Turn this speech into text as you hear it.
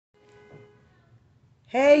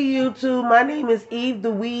Hey YouTube, my name is Eve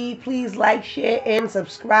the Weed. Please like, share, and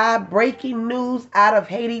subscribe. Breaking news out of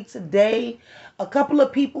Haiti today. A couple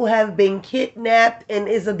of people have been kidnapped and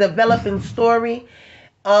is a developing story.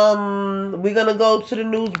 We're gonna go to the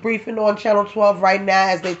news briefing on Channel 12 right now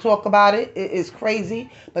as they talk about it. It is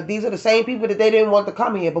crazy, but these are the same people that they didn't want to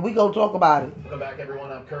come here. But we gonna talk about it. Welcome back,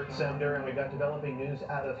 everyone. I'm Kurt Semder, and we've got developing news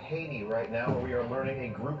out of Haiti right now, where we are learning a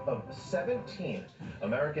group of 17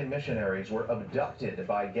 American missionaries were abducted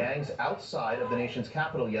by gangs outside of the nation's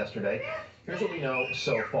capital yesterday. Here's what we know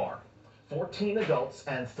so far. 14 adults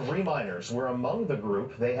and 3 minors were among the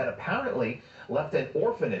group. They had apparently left an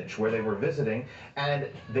orphanage where they were visiting, and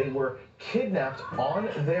they were kidnapped on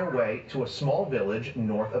their way to a small village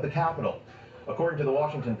north of the capital. According to the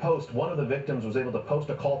Washington Post, one of the victims was able to post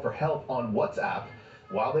a call for help on WhatsApp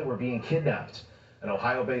while they were being kidnapped. An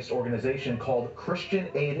Ohio-based organization called Christian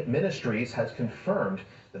Aid Ministries has confirmed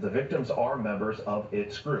that the victims are members of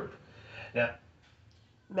its group.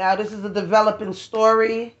 Now this is a developing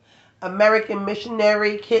story. American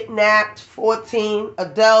missionary kidnapped 14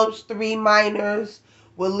 adults, 3 minors.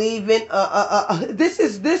 Were leaving. This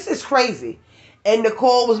is crazy. And the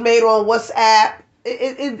call was made on WhatsApp.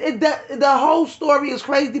 The whole story is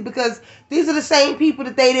crazy because these are the same people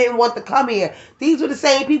that they didn't want to come here. These were the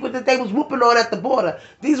same people that they was whooping on at the border.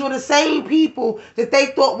 These were the same people that they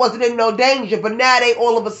thought wasn't in no danger, but now they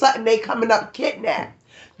all of a sudden they coming up kidnapped.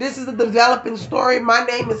 This is a developing story. My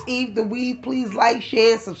name is Eve the Weed. Please like,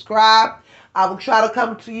 share, and subscribe. I will try to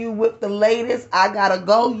come to you with the latest. I gotta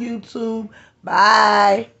go, YouTube.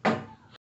 Bye.